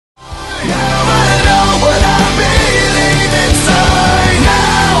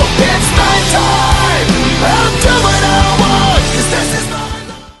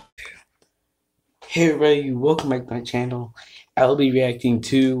Hey everybody, welcome back to my channel. I'll be reacting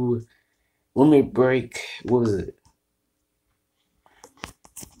to Limit Break. What was it?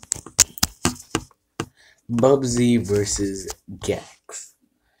 Bugsy versus Gax.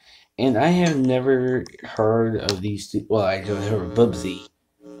 And I have never heard of these two. Well, I don't heard of Bugsy.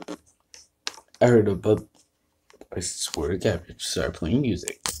 I heard of Bub. I swear to God, I started playing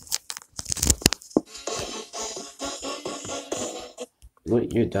music.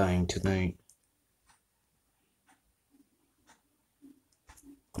 What, you're dying tonight?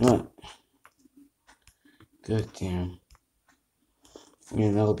 What? God damn.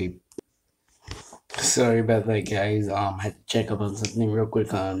 Yeah, that'll be. Sorry about that, guys. I had to check up on something real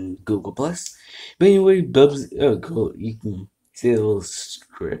quick on Google Plus. But anyway, Bubs. Oh, cool. You can see a little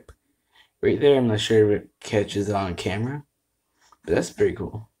strip right there. I'm not sure if it catches on camera, but that's pretty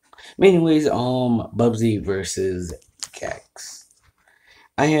cool. But anyways, Bubsy versus Gax.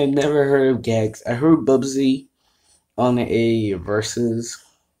 I had never heard of Gax. I heard Bubsy on a versus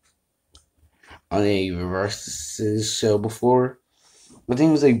show before. I think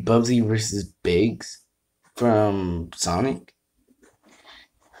it was like Bubsy versus Biggs from Sonic.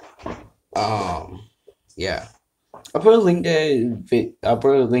 Yeah. I'll put a link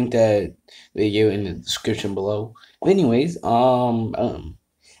that video in the description below. But anyways, I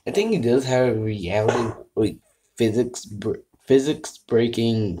think it does have reality, like physics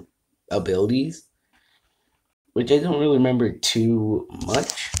breaking abilities, which I don't really remember too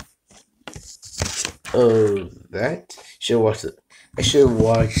much of that. I should watch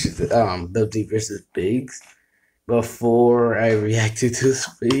Bugsy versus Biggs before I reacted to this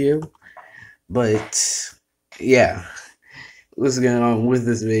video. But yeah, let's get on with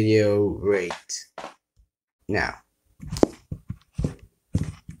this video right now.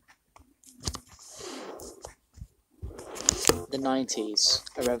 The 90s,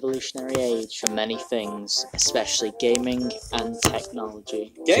 a revolutionary age for many things, especially gaming and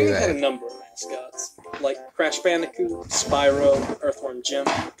technology. Gaming had a number of mascots, like Crash Bandicoot, Spyro, Earthworm Jim,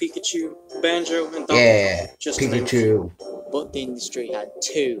 Pikachu, Banjo, and Donkey Kong, just to name a few. But the industry had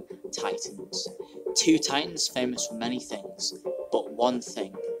two titans. Two titans famous for many things, but one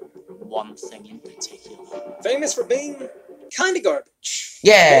thing in particular. Famous for being kinda garbage.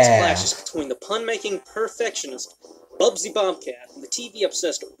 Yeah! Let's clashes between the pun-making perfectionist Bugsy Bobcat and the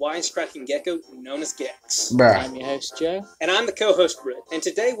TV-obsessed wisecracking gecko known as Gax. Bruh. I'm your host, Joe. And I'm the co-host, Britt. And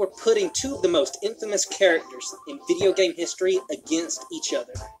today we're putting two of the most infamous characters in video game history against each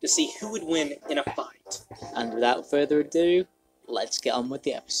other to see who would win in a fight. And without further ado, let's get on with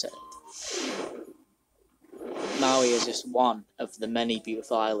the episode. Maui is just one of the many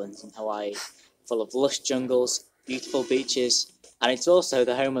beautiful islands in Hawaii, full of lush jungles, beautiful beaches, and it's also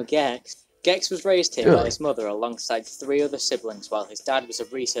the home of Gax. Gax was raised here by his mother alongside three other siblings while his dad was a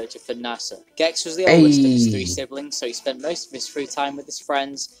researcher for NASA. Gex was the oldest of his three siblings, so he spent most of his free time with his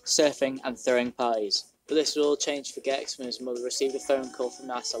friends, surfing and throwing parties. But this would all change for Gex when his mother received a phone call from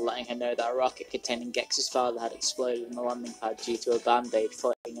NASA letting her know that a rocket containing Gex's father had exploded in the landing pad due to a band-aid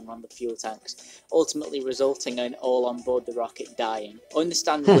floating in one of the fuel tanks, ultimately resulting in all on board the rocket dying.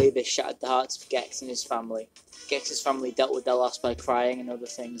 Understandably, this shattered the hearts of Gex and his family. Gex's family dealt with their loss by crying and other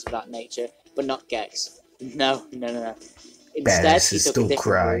things of that nature, but not Gex. No. Instead, he took a different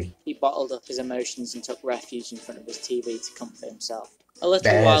route. He bottled up his emotions and took refuge in front of his TV to comfort himself. A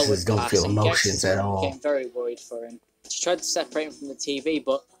little while would pass and Gex became very worried for him. She tried to separate him from the TV,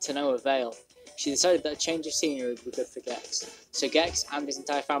 but to no avail. She decided that a change of scenery would be good for Gex. So Gex and his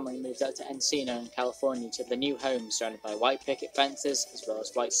entire family moved out to Encino in California to their new home surrounded by white picket fences as well as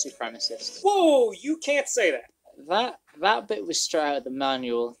white supremacists. Whoa, you can't say that. That bit was straight out of the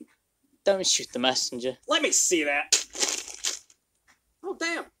manual. Don't shoot the messenger. Let me see that. Oh,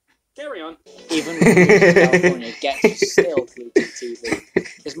 damn. Carry on. Even when he moved to California, Gex was still glued to the TV.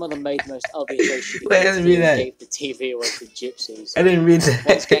 His mother made the most obvious way she could and gave the TV away to gypsies. I didn't read that.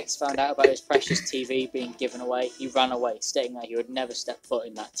 Once Gex found out about his precious TV being given away, he ran away, stating that he would never step foot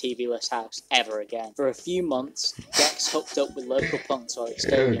in that TV-less house ever again. For a few months, Gex hooked up with local punks while he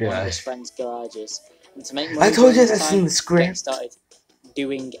stayed in one of his friends' garages. And to make money I told you during I've this seen time, the script. Gex started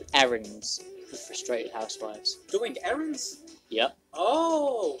doing errands for frustrated housewives. Doing errands? Yep.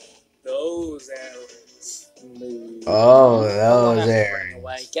 Oh, those errands. Oh, those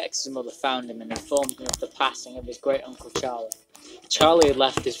errands. Gex's mother found him and informed him of the passing of his great uncle Charlie. Charlie had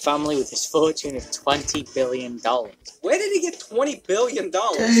left his family with his fortune of $20 billion. Where did he get $20 billion?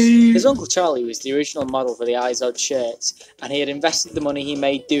 His uncle Charlie was the original model for the Izod shirts, and he had invested the money he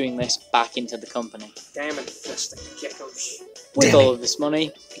made doing this back into the company. Damn infesting geckos. With all of this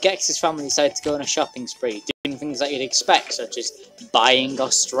money, Gex's family decided to go on a shopping spree, doing things that you'd expect, such as buying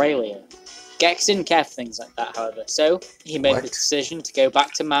Australia. Gex didn't care for things like that, however, so he made the What? decision to go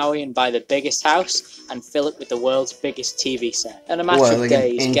back to Maui and buy the biggest house and fill it with the world's biggest TV set. In a matter What, of like an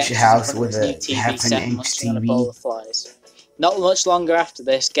days, inch Gex was in house front of with his new a TV half an set inch munching on a bowl TV? of flies. Not much longer after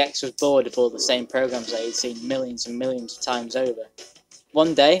this, Gex was bored of all the same programs that he'd seen millions and millions of times over.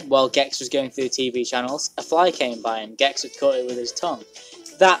 One day, while Gex was going through TV channels, a fly came by and Gex had caught it with his tongue.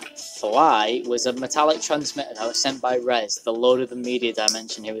 That fly was a metallic transmitter that was sent by Rez, the Lord of the Media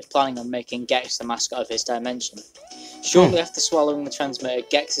Dimension, who was planning on making Gex the mascot of his dimension. Shortly after swallowing the transmitter,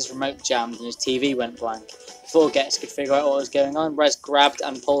 Gex's remote jammed and his TV went blank. Before Gex could figure out what was going on, Rez grabbed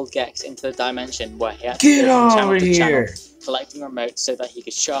and pulled Gex into the dimension where he had to Get flip from channel over to channel, here! collecting remotes so that he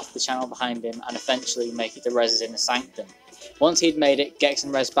could shut off the channel behind him and eventually make it to Rez's inner sanctum. Once he'd made it, Gex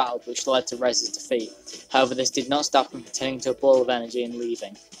and Rez battled, which led to Rez's defeat. However, this did not stop him from turning into a ball of energy and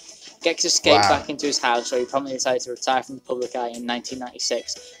leaving. Gex escaped back into his house, where he promptly decided to retire from the public eye in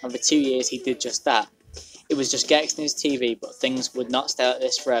 1996, and for 2 years he did just that. It was just Gex and his TV, but things would not stay like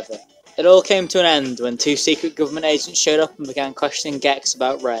this forever. It all came to an end when 2 secret government agents showed up and began questioning Gex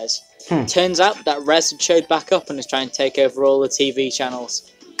about Rez. Turns out that Rez had showed back up and was trying to take over all the TV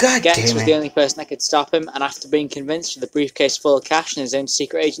channels. God Gex damn was it. the only person that could stop him, and after being convinced with a briefcase full of cash and his own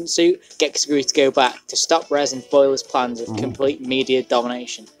secret agent suit, Gex agreed to go back to stop Rez and foil his plans of complete media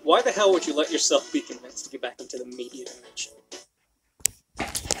domination. Why the hell would you let yourself be convinced to get back into the media dimension?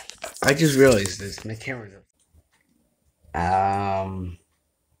 I just realized this. My camera's up.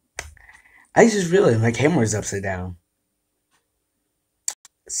 I just realized my camera's upside down.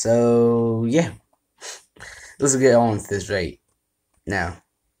 So, yeah. Let's get on with this right now.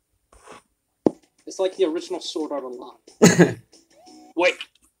 It's like the original Sword Art Online. Wait.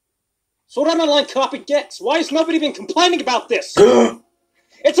 Sword Art Online copied Gex. Why has nobody been complaining about this?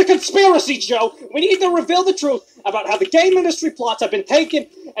 It's a conspiracy, Joe. We need to reveal the truth about how the game industry plots have been taken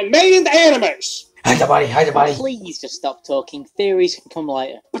and made into animes. Hide the body, hide the body. Please just stop talking. Theories can come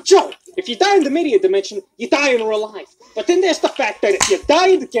later. But Joe, if you die in the media dimension, you die in real life. But then there's the fact that if you die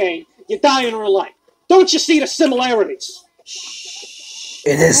in the game, you die in real life. Don't you see the similarities?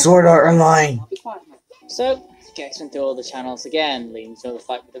 It is Sword Art Online. So, Gex went through all the channels again, leading to a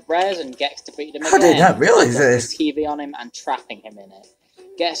fight with the Rez, and Gex defeated him How again. did I not realize dropping this? his TV on him and trapping him in it.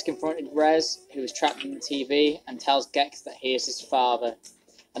 Gex confronted Rez, who was trapped in the TV, and tells Gex that he is his father,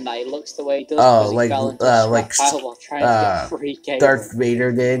 and that he looks the way he does because he fell into a scrap pile while trying to get free cable. Darth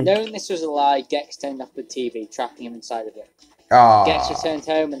Vader did. Knowing this was a lie, Gex turned off the TV, trapping him inside of it. Aww. Gex returned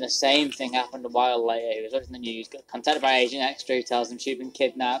home, and the same thing happened a while later. He was watching the news, got contacted by Agent Extra, who tells him she'd been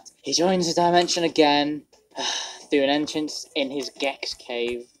kidnapped. He joins the dimension again, through an entrance in his Gex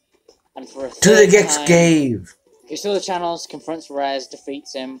cave, and for a third To the Gex time, cave. he goes through the channels, confronts Rez,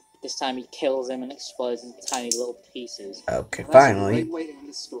 defeats him. This time he kills him and explodes into tiny little pieces. Okay, That's finally. a great way to end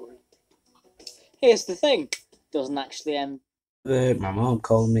the story. Here's the thing. Doesn't actually end. But my mom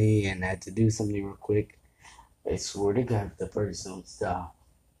called me and I had to do something real quick. I swear to God, the birds don't stop.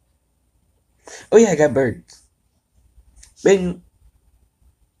 Oh yeah, I got birds. Bing.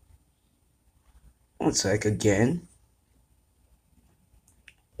 One sec again.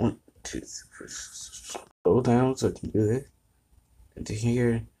 1, 2, 3. Scroll down so I can do this. Into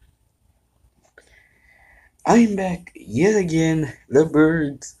here. I'm back yet again. The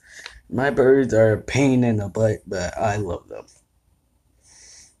birds. My birds are a pain in the butt, but I love them.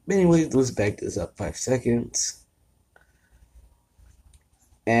 But anyways, let's back this up 5 seconds.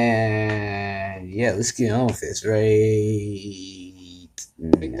 And yeah, let's get on with this right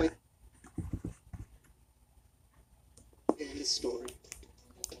Big now. way to end the story.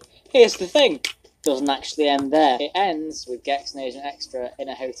 Here's the thing. Doesn't actually end there. It ends with Gex and Agent Extra in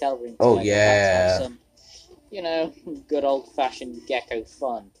a hotel room. Oh, together, yeah. about to have some, good old-fashioned gecko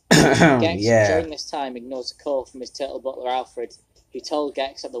fun. Gex, Yeah. during this time, ignores a call from his turtle butler Alfred, who told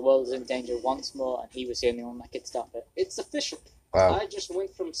Gex that the world is in danger once more, and he was the only one that could stop it. It's official. Wow. I just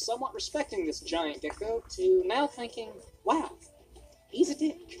went from somewhat respecting this giant gecko to now thinking, wow, he's a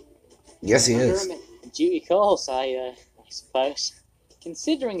dick. Yes, he Under is. a minute. Duty calls, I suppose.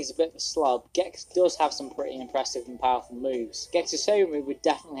 Considering he's a bit of a slob, Gex does have some pretty impressive and powerful moves. Gex's favourite move would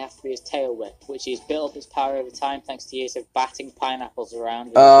definitely have to be his tail whip, which he's built up his power over time thanks to years of batting pineapples around.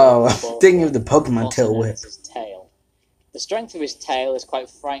 with Oh, his ball, thinking of the Pokemon also tail known whip. as his tail. The strength of his tail is quite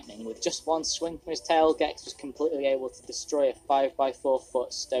frightening. With just one swing from his tail, Gex was completely able to destroy a 5x4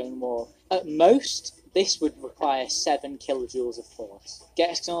 foot stone wall. At most, this would require 7 kilojoules of force.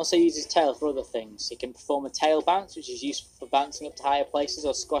 Gex can also use his tail for other things. He can perform a tail bounce, which is useful for bouncing up to higher places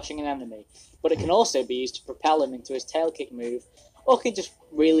or squashing an enemy, but it can also be used to propel him into his tail kick move, or can just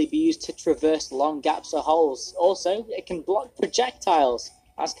really be used to traverse long gaps or holes. Also, it can block projectiles.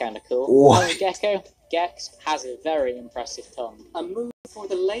 That's kind of cool. What? Homo gecko, Gex, has a very impressive tongue. A move for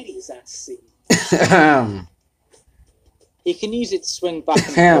the ladies, I see. He can use it to swing back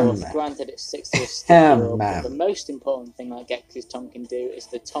and forth, granted it sticks to a sticky orb, but the most important thing that Gex's tongue can do is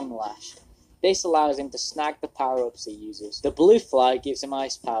the tongue lash. This allows him to snag the power-ups he uses. The blue fly gives him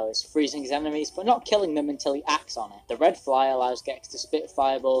ice powers, freezing his enemies but not killing them until he acts on it. The red fly allows Gex to spit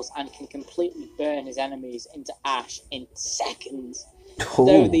fireballs and can completely burn his enemies into ash in seconds,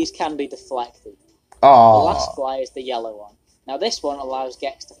 though these can be deflected. The last fly is the yellow one. Now this one allows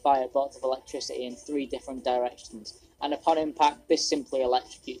Gex to fire bolts of electricity in 3 different directions, and upon impact this simply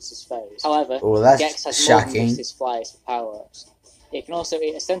electrocutes his foes. However, Gex has more than just his flyers for power-ups. He can also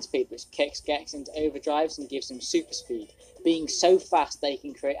eat a centipede, which kicks Gex into overdrives and gives him super speed, being so fast that he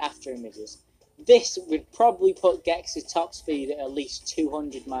can create after images. This would probably put Gex's top speed at least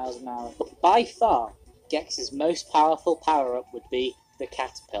 200 miles an hour. But by far, Gex's most powerful power-up would be the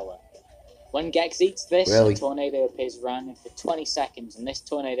caterpillar. When Gex eats this, a tornado appears around him for 20 seconds, and this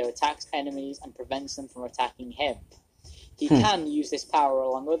tornado attacks enemies and prevents them from attacking him. He can use this power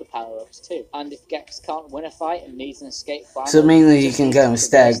along other power-ups too, and if Gex can't win a fight and needs an escape climber, so mainly you can kind of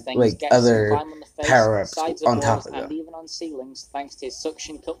stack like other power-ups on top of them. And even on ceilings, thanks to his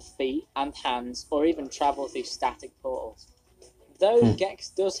suction-cup feet and hands, or even travel through static portals. Though Gex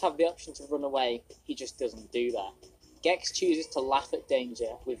does have the option to run away, he just doesn't do that. Gex chooses to laugh at danger.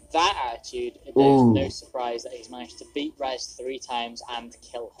 With that attitude, it is no surprise that he's managed to beat Rez 3 times and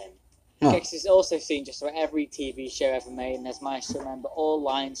kill him. Gex is also seen just about every TV show ever made and has managed to remember all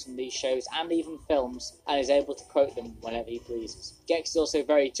lines from these shows and even films, and is able to quote them whenever he pleases. Gex is also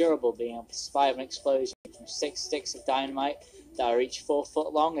very durable, being able to survive an explosion from 6 sticks of dynamite that are each 4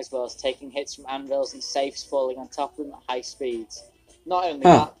 foot long, as well as taking hits from anvils and safes falling on top of them at high speeds. Not only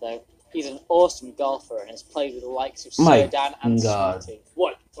that though, he's an awesome golfer and has played with the likes of Sodan and Sweetie.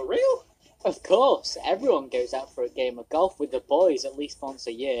 What, for real? Of course, everyone goes out for a game of golf with the boys at least once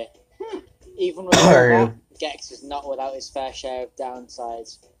a year. Even with that, Gex is not without his fair share of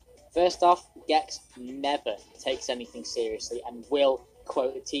downsides. First off, Gex never takes anything seriously and will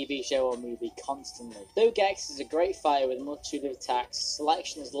quote a TV show or movie constantly. Though Gex is a great fighter with a multitude of attacks,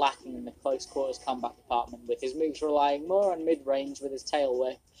 selection is lacking in the close quarters combat department, with his moves relying more on mid-range with his tail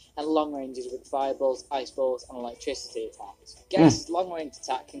whip and long ranges with fireballs, ice balls and electricity attacks. Gex's long range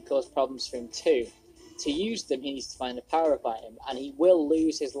attack can cause problems for him too. To use them, he needs to find a power-up item, and he will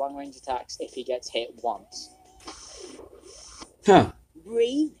lose his long-range attacks if he gets hit once.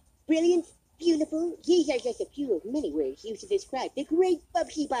 Brave, brilliant, beautiful. These are just a few of many words used to describe the great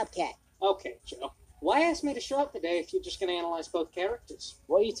Bugsy Bobcat. Okay, Joe. Why ask me to show up today if you're just going to analyze both characters?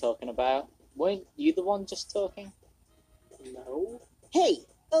 What are you talking about? Weren't you the one just talking? No. Hey,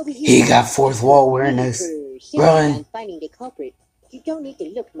 over here. He got fourth wall awareness. Run. Finding the culprit. You don't need to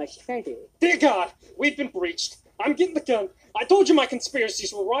look much further. Dear God, we've been breached. I'm getting the gun. I told you my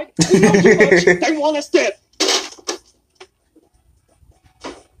conspiracies were right. We know too much. They want us dead.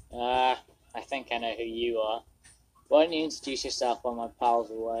 I think I know who you are. Why don't you introduce yourself while my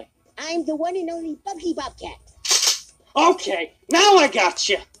pal's away? I'm the one and only Bugsy Bobcat. Okay, now I got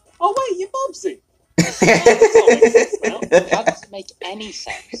you. Oh wait, you're Bugsy. That doesn't make any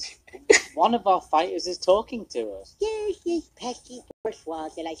sense. One of our fighters is talking to us. There's this pesky fourth wall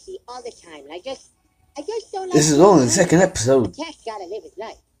that I see all the time, and I just don't like. This is only the second episode. The cat's gotta live his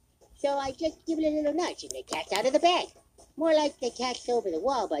life, so I just give it a little nudge, and the cat's out of the bag. More like the cat's over the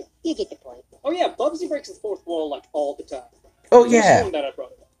wall, but you get the point. Oh yeah, Bugsy breaks the fourth wall like all the time. Oh yeah. That I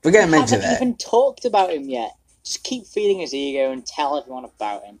brought it up. We're gonna mention that. I haven't even talked about him yet. Just keep feeding his ego and tell everyone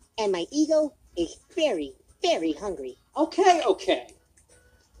about him. And my ego is very, very hungry. Okay.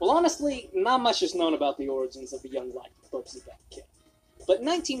 Well, honestly, not much is known about the origins of the young light Bugsy Bobcat. But in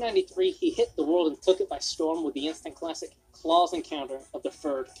 1993, he hit the world and took it by storm with the instant classic Claws Encounter of the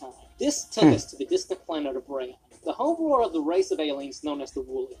Third Kind. This took us to the distant planet of Rayon, the homeworld of the race of aliens known as the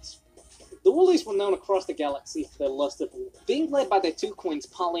Woolies. The Woolies were known across the galaxy for their lust of war. Being led by their 2 queens,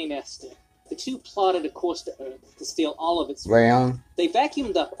 Polly and Esther, the 2 plotted a course to Earth to steal all of its wool. Rayon. They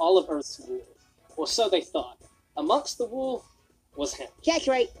vacuumed up all of Earth's wool, or so they thought. Amongst the wool was him. That's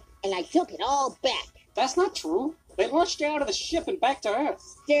right, and I took it all back. That's not true. They launched out of the ship and back to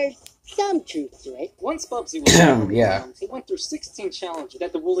Earth. There's some truth to it. Once Bugsy was yeah. He went through 16 challenges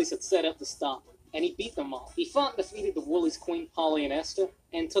that the Woolies had set up to stop him, and he beat them all. He fought and defeated the Woolies' Queen Polly and Esther,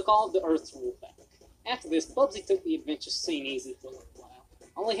 and took all of the Earth's wool back. After this, Bugsy took the adventure scene easy for a little while,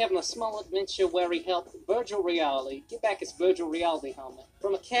 only having a small adventure where he helped Virgil Reality get back his Virgil Reality helmet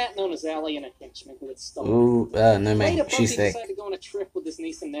from a cat known as Allie and a henchman who had stolen it. Ooh, no man, Later, she's Bugsy sick. decided to go on a trip with his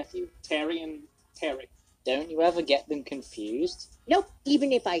niece and nephew, Terry and Terry. Don't you ever get them confused? Nope,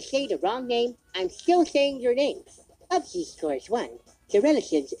 even if I say the wrong name, I'm still saying your name. Bugsy scores 1. The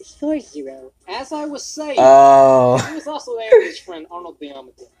relatives score 0. As I was saying, Oh. he was also there with his friend Arnold the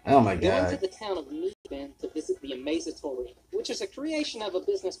Armadillo. Oh my They went to god. the town of Meadbend to visit the Amazatorium, which is a creation of a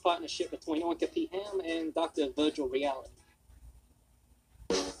business partnership between Oinka P. Ham and Dr. Virgil Reality.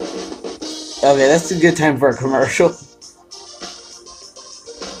 Okay, that's a good time for a commercial.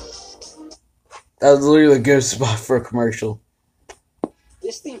 That was literally a good spot for a commercial.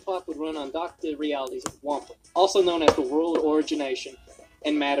 This theme park would run on Dr. Reality's Wampum, also known as the World Origination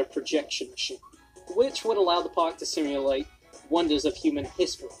and Matter Projection Machine, which would allow the park to simulate wonders of human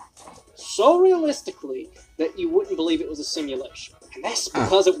history. So realistically that you wouldn't believe it was a simulation. And that's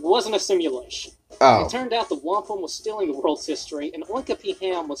because it wasn't a simulation. Oh. It turned out the Wampum was stealing the world's history, and Oinka P.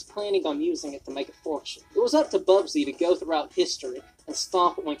 Ham was planning on using it to make a fortune. It was up to Bugsy to go throughout history and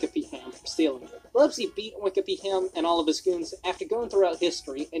stop Oinka P. Ham from stealing it. Bugsy beat Oinka P. Ham and all of his goons after going throughout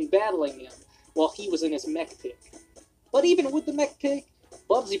history and battling him while he was in his mech pig. But even with the mech pig,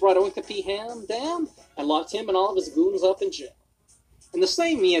 Bugsy brought Oinka P. Ham down and locked him and all of his goons up in jail. In the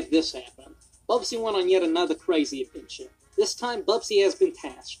same year this happened, Bugsy went on yet another crazy adventure. This time, Bugsy has been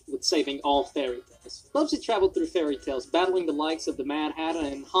tasked with saving all fairy tales. Bugsy traveled through fairy tales, battling the likes of the Mad Hatter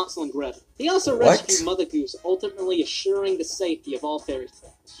and Hansel and Gretel. He also rescued Mother Goose, ultimately assuring the safety of all fairy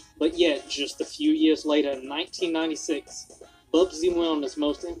tales. But yet, just a few years later, in 1996, Bugsy went on his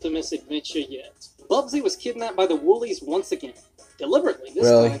most infamous adventure yet. Bugsy was kidnapped by the Woolies once again. Deliberately, this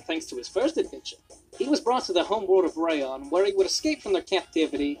time thanks to his first adventure. He was brought to the homeworld of Rayon, where he would escape from their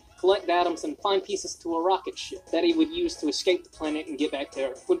captivity, collect atoms, and find pieces to a rocket ship that he would use to escape the planet and get back to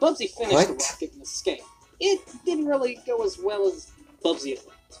Earth. When Bugsy finished the rocket and escaped, it didn't really go as well as Bugsy had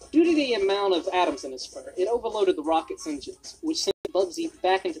thought. Due to the amount of atoms in his fur, it overloaded the rocket's engines, which sent Bugsy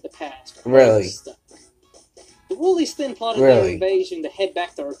back into the past. Really? Stuck. The Woolies then plotted their invasion to head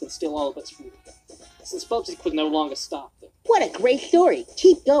back to Earth and steal all of its food, since Bugsy could no longer stop them. What a great story!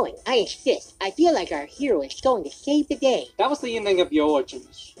 Keep going, I insist. I feel like our hero is going to save the day. That was the ending of the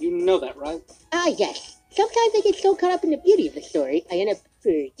origins. You know that, right? Ah, yes. Sometimes I get so caught up in the beauty of the story, I end up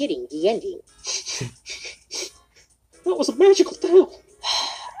forgetting the ending. That was a magical tale.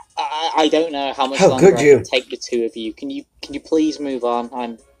 I don't know how much longer I can take the two of you. Can you please move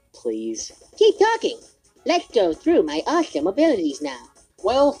on? Please. Keep talking. Let's go through my awesome abilities now.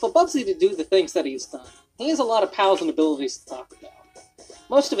 Well, for Bugsy to do the things that he's done, he has a lot of powers and abilities to talk about.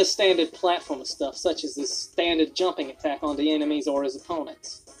 Most of his standard platformer stuff, such as his standard jumping attack on the enemies or his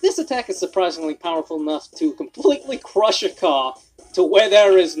opponents. This attack is surprisingly powerful enough to completely crush a car to where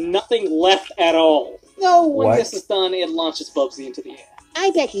there is nothing left at all. Though when this is done, it launches Bugsy into the air.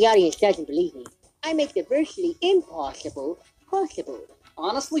 I bet the audience doesn't believe me. I make the virtually impossible possible.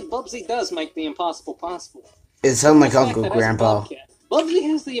 Honestly, Bugsy does make the impossible possible. It sounds like Uncle Grandpa. Bugsy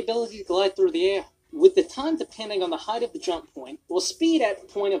has the ability to glide through the air, with the time depending on the height of the jump point, or speed at the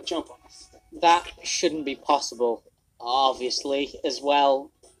point of jump-off. That shouldn't be possible, obviously, as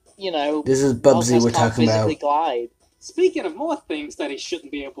well. You know, this is Bugsy we're talking about. Glide. Speaking of more things that he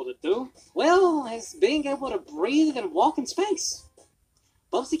shouldn't be able to do, well, is being able to breathe and walk in space.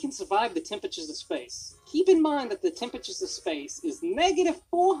 Bugsy can survive the temperatures of space. Keep in mind that the temperatures of space is negative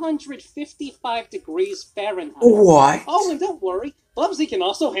 455 degrees Fahrenheit. What? Oh, and don't worry, Bugsy can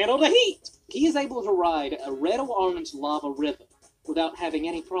also handle the heat. He is able to ride a red or orange lava river without having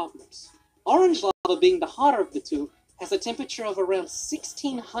any problems. Orange lava, being the hotter of the two, has a temperature of around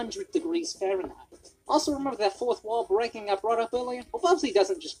 1600 degrees Fahrenheit. Also remember that fourth wall breaking I brought up earlier? Well, Bugsy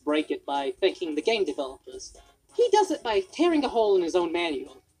doesn't just break it by thanking the game developers. He does it by tearing a hole in his own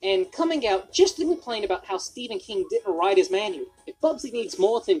manual and coming out just to complain about how Stephen King didn't write his manual. If Bugsy needs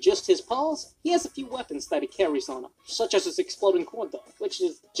more than just his paws, he has a few weapons that he carries on him, such as his exploding corn dog, which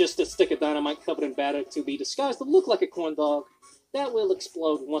is just a stick of dynamite covered in batter to be disguised to look like a corn dog that will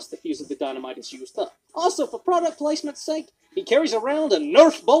explode once the fuse of the dynamite is used up. Also, for product placement's sake, he carries around a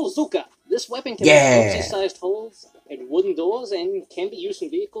Nerf bazooka. This weapon can make Bugsy-sized holes in wooden doors and can be used in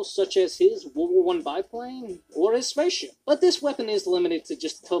vehicles such as his World War I biplane or his spaceship. But this weapon is limited to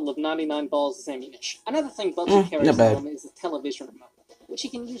just a total of 99 balls of ammunition. Another thing Bugsy carries on him is a television remote, which he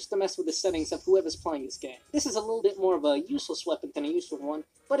can use to mess with the settings of whoever's playing this game. This is a little bit more of a useless weapon than a useful one,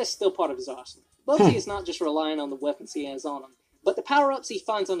 but it's still part of his arsenal. Bugsy is not just relying on the weapons he has on him. but the power-ups he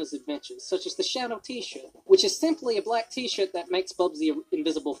finds on his adventures, such as the Shadow T-shirt, which is simply a black T-shirt that makes Bugsy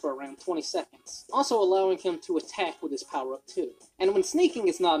invisible for around 20 seconds, also allowing him to attack with his power-up too. And when sneaking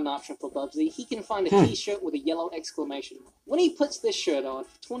is not an option for Bugsy, he can find a T-shirt with a yellow exclamation mark. When he puts this shirt on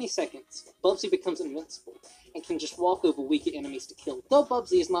for 20 seconds, Bugsy becomes invincible, and can just walk over weaker enemies to kill them. Though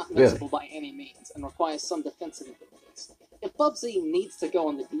Bugsy is not invincible by any means, and requires some defensive abilities. If Bugsy needs to go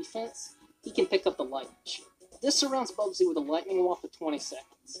on the defense, he can pick up the lightning shield. This surrounds Bugsy with a lightning wall for 20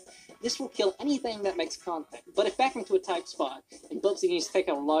 seconds. This will kill anything that makes contact, but if back into a tight spot, and Bugsy needs to take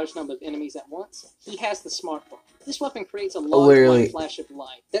out a large number of enemies at once, he has the Smart Bomb. This weapon creates a large white flash of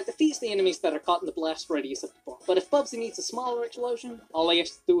light that defeats the enemies that are caught in the blast radius of the bomb. But if Bugsy needs a smaller explosion, all he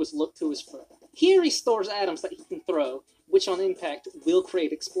has to do is look to his foot. Here he stores atoms that he can throw, which on impact will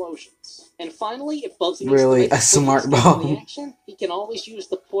create explosions. And finally, if Bugsy needs to make a smart bomb action, he can always use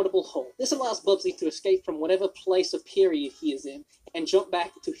the portable hole. This allows Bugsy to escape from whatever place or period he is in and jump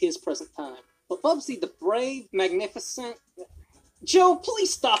back to his present time. But Bugsy the brave, magnificent... Joe,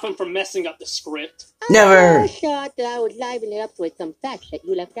 please stop him from messing up the script. Never! I thought that I would liven it up with some facts that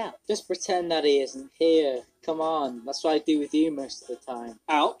you left out. Just pretend that he isn't here. Come on, that's what I do with you most of the time.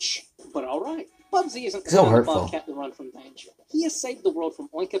 Ouch, but alright. Bugsy isn't the So kind of hurtful. bobcat to run from danger. He has saved the world from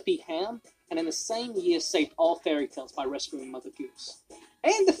Oinka Pete Ham, and in the same year saved all fairy tales by rescuing Mother Goose.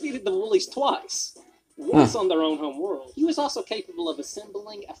 And defeated the Woolies twice. Once on their own home world. He was also capable of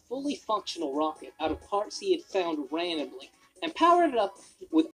assembling a fully functional rocket out of parts he had found randomly, and powered it up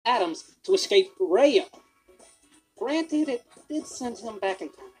with atoms to escape Rayo. Granted, it did send him back in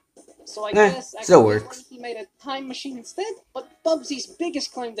time. So I guess still works. he made a time machine instead, but Bugsy's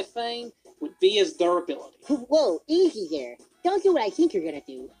biggest claim to fame would be his durability. Whoa, easy there. Don't do what I think you're gonna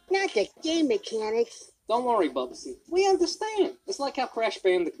do. Not the game mechanics. Don't worry, Bugsy. We understand. It's like how Crash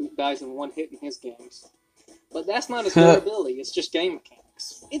Bandicoot dies in one hit in his games. But that's not his durability, it's just game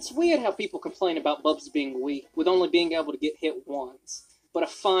mechanics. It's weird how people complain about Bugsy being weak, with only being able to get hit once, but are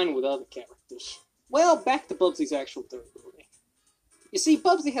fine with other characters. Well, back to Bugsy's actual durability. You see,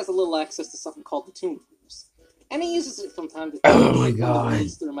 Bugsy has a little access to something called the Toon Force, and he uses it from time to time Oh my god. to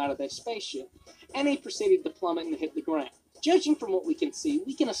throw him out of their spaceship, and he proceeded to plummet and hit the ground. Judging from what we can see,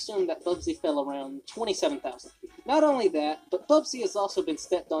 we can assume that Bugsy fell around 27,000 feet. Not only that, but Bugsy has also been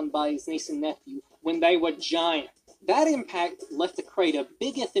stepped on by his niece and nephew when they were giant. That impact left a crater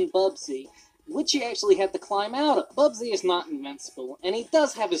bigger than Bugsy, which he actually had to climb out of. Bugsy is not invincible, and he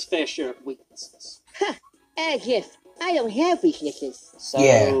does have his fair share of weaknesses. Ha! As if I don't have weaknesses. So,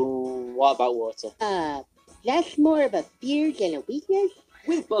 Yeah. what about water? That's more of a fear than a weakness?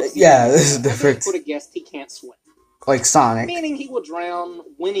 With Bugsy, Yeah, this is I different. would have guessed he can't swim. Like Sonic. Meaning he will drown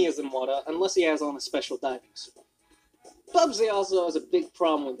when he is in water, unless he has on a special diving suit. Bugsy also has a big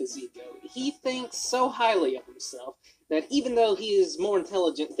problem with his ego. He thinks so highly of himself that even though he is more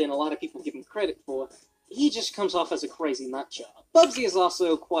intelligent than a lot of people give him credit for, he just comes off as a crazy nutjob. Bugsy is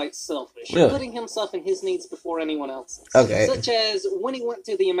also quite selfish, Really? putting himself and his needs before anyone else's. Okay. Such as when he went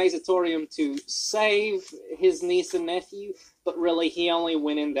to the Amazatorium to save his niece and nephew, but really he only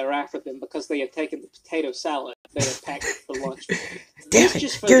went in there after them because they had taken the potato salad they had packed for lunch. Damn This it!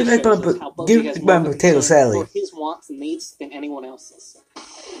 just Give further me shows us how Bugsy give has me more my of a potato concern salad. for his wants and needs than anyone else's.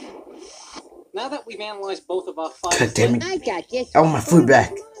 Now that we've analyzed both of our five... God damn it. I got this. I want my food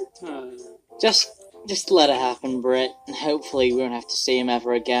back. Just let it happen, Britt, and hopefully we won't have to see him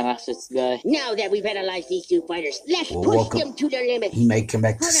ever again after today. Now that we've analyzed these two fighters, let's Well, push welcome. them to their limits. He may come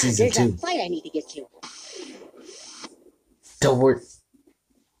back to Hold on, season there's 2. a fight I need to get to. Don't worry.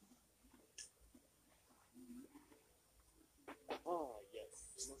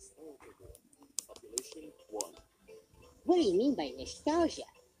 Population 1. What do you mean by nostalgia?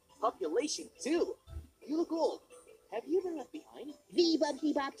 Population 2. You look old. Have you been left behind? The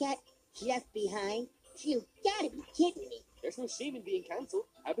Bugsy Bobcat left behind? You gotta be kidding me. There's no shame in being cancelled.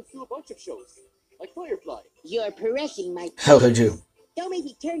 Happens to a bunch of shows. Like Firefly. You're caressing my... How could you? Don't make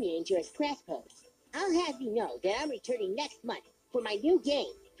me turn you into a scratch post. I'll have you know that I'm returning next month for my new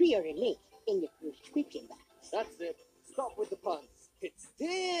game. Pre-order link in the description box. That's it. Stop with the puns. It's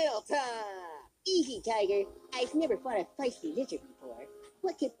deal time! Easy, Tiger. I've never fought a feisty lizard before.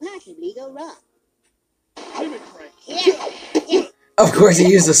 What could possibly go wrong? Limit break. Yeah. Of course he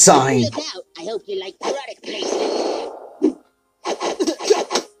used a sign. Look out. I hope you like product placement.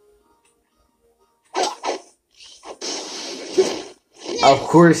 Of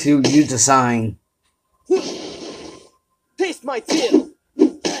course you used a sign. Taste my tail!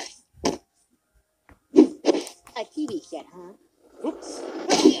 A TV set, huh? Oops.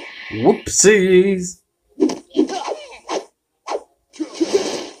 Whoopsies.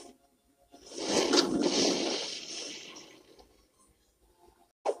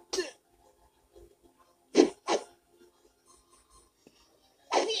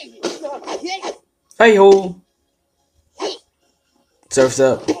 Hey ho! Surf's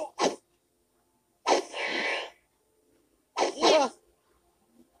up.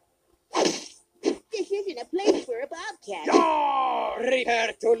 This isn't a place for a bobcat.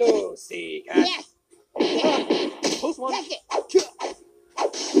 Repair to Lucy. Yes. Who's one? Catch it.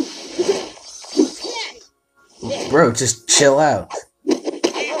 Yes. Bro, just chill out.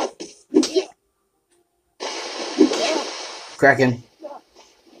 Kraken.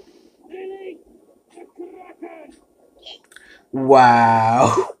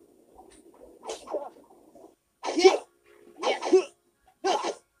 Wow.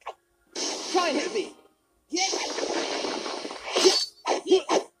 Try and hit me.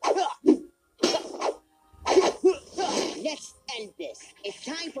 Let's end this. It's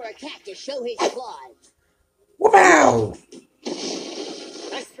time for a cat to show his claws. Wow.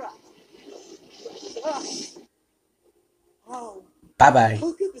 Nice try. Oh, Bye bye.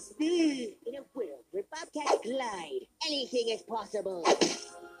 how could this be? In a world where bobcats glide, anything is possible.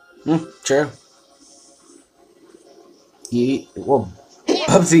 True. Well,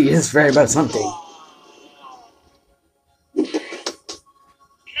 Bugsy is right about something.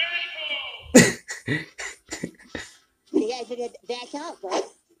 That's all, folks.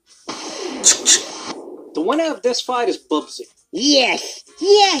 The winner of this fight is Bugsy. Yes!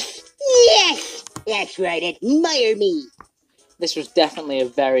 Yes! Yes! That's right, admire me. This was definitely a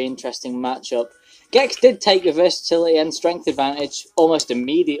very interesting matchup. Gex did take the versatility and strength advantage almost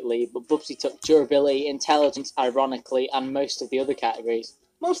immediately, but Bugsy took durability, intelligence, ironically, and most of the other categories.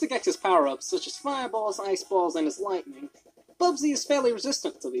 Most of Gex's power-ups, such as fireballs, ice balls, and his lightning, Bugsy is fairly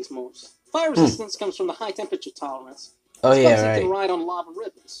resistant to these moves. Fire resistance comes from the high temperature tolerance. Oh yeah, Bugsy right. can ride on lava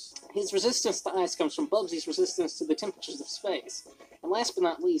rivers. His resistance to ice comes from Bugsy's resistance to the temperatures of space. And last but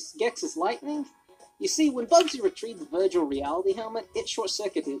not least, Gex's lightning. You see, when Bugsy retrieved the virtual reality helmet, it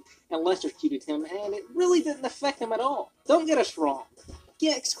short-circuited and electrocuted him, and it really didn't affect him at all. Don't get us wrong.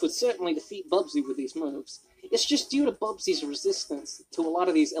 Gex could certainly defeat Bugsy with these moves. It's just due to Bugsy's resistance to a lot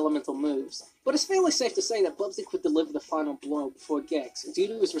of these elemental moves. But it's fairly safe to say that Bugsy could deliver the final blow before Gex, due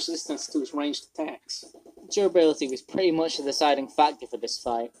to his resistance to his ranged attacks. Durability was pretty much the deciding factor for this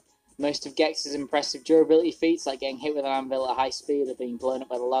fight. Most of Gex's impressive durability feats, like getting hit with an anvil at high speed or being blown up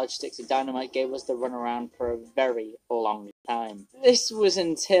by the large sticks of dynamite, gave us the runaround for a very long time. This was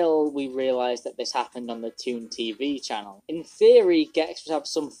until we realised that this happened on the Toon TV channel. In theory, Gex would have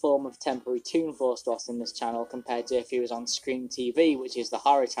some form of temporary Toon Force loss in this channel compared to if he was on Scream TV, which is the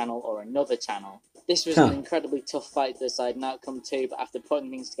horror channel, or another channel. This was an incredibly tough fight to decide an outcome to, but after putting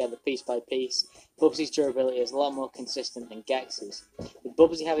things together piece by piece, Bubsy's durability is a lot more consistent than Gex's. With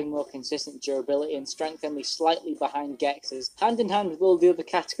Bugsy having more consistent durability and strength only slightly behind Gex's, hand in hand with all the other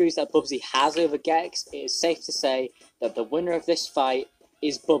categories that Bugsy has over Gex, it is safe to say that the winner of this fight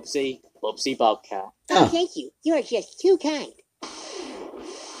is Bubsy Bobcat. Oh, thank you. You're just too kind.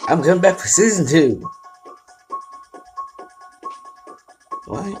 I'm coming back for season 2.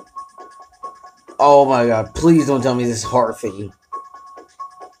 What? Oh my god, please don't tell me this horror thing.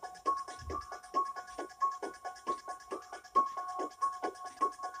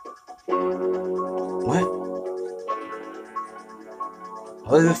 What?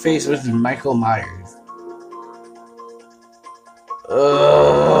 Leatherface versus Michael Myers.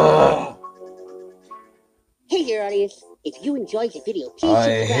 Hey there, audience. If you enjoyed the video, please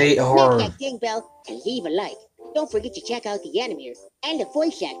I subscribe, hate horror. smack that ding bell, and leave a like. Don't forget to check out the animators and the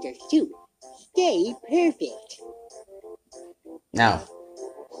voice actors, too. Stay perfect. Now.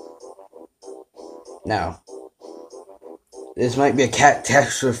 This might be a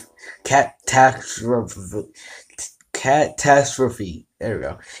catastrophe. There we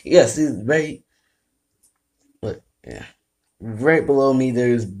go. Yes, right. Look, yeah. Right below me,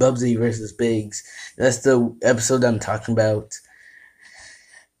 there's Bugsy versus Biggs. That's the episode I'm talking about.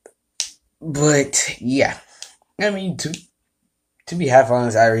 But yeah, I mean, to be half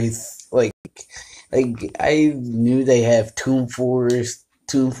honest, I already I knew they have Toon Force,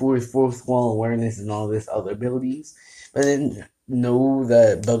 fourth wall awareness, and all this other abilities, but I didn't know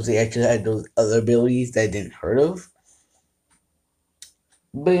that Bugsy actually had those other abilities that I didn't heard of.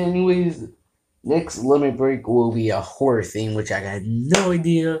 But anyways, next Limit Break will be a horror theme, which I got no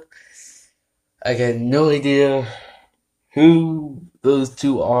idea. I got no idea who those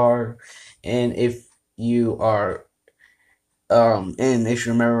two are, and if you are, and if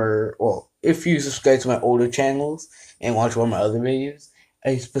you remember, well, if you subscribe to my older channels and watch one of my other videos,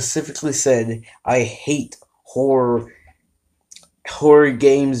 I specifically said I hate horror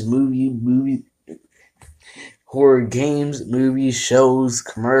games, horror games, movies, shows,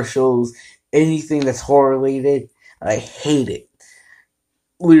 commercials, anything that's horror related. I hate it.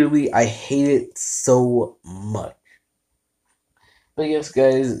 literally, I hate it so much. But yes,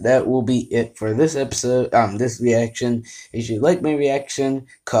 guys, that will be it for this episode. This reaction. If you like my reaction,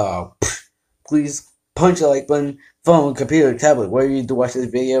 please punch the like button. Phone, computer, tablet, wherever you do watch this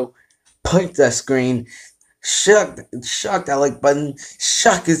video. Punch that screen. Shock that like button.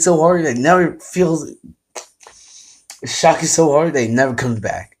 Shock it so hard that it never feels. Shock it so hard that it never comes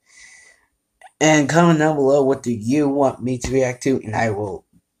back. And comment down below what do you want me to react to, and I will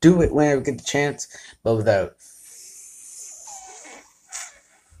do it whenever I get the chance. But without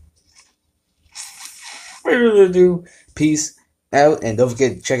further ado, peace out, and don't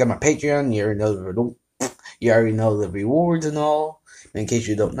forget to check out my Patreon. You already know the rewards and all. In case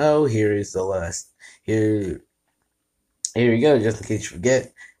you don't know, here is the last. Here you go. Just in case you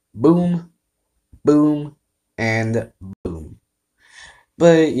forget. Boom, boom, and boom.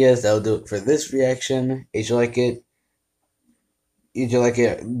 But yes, that'll do it for this reaction. If you like it,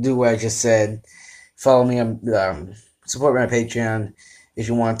 do what I just said. Follow me on support my Patreon if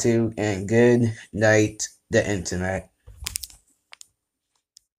you want to. And good night, the internet.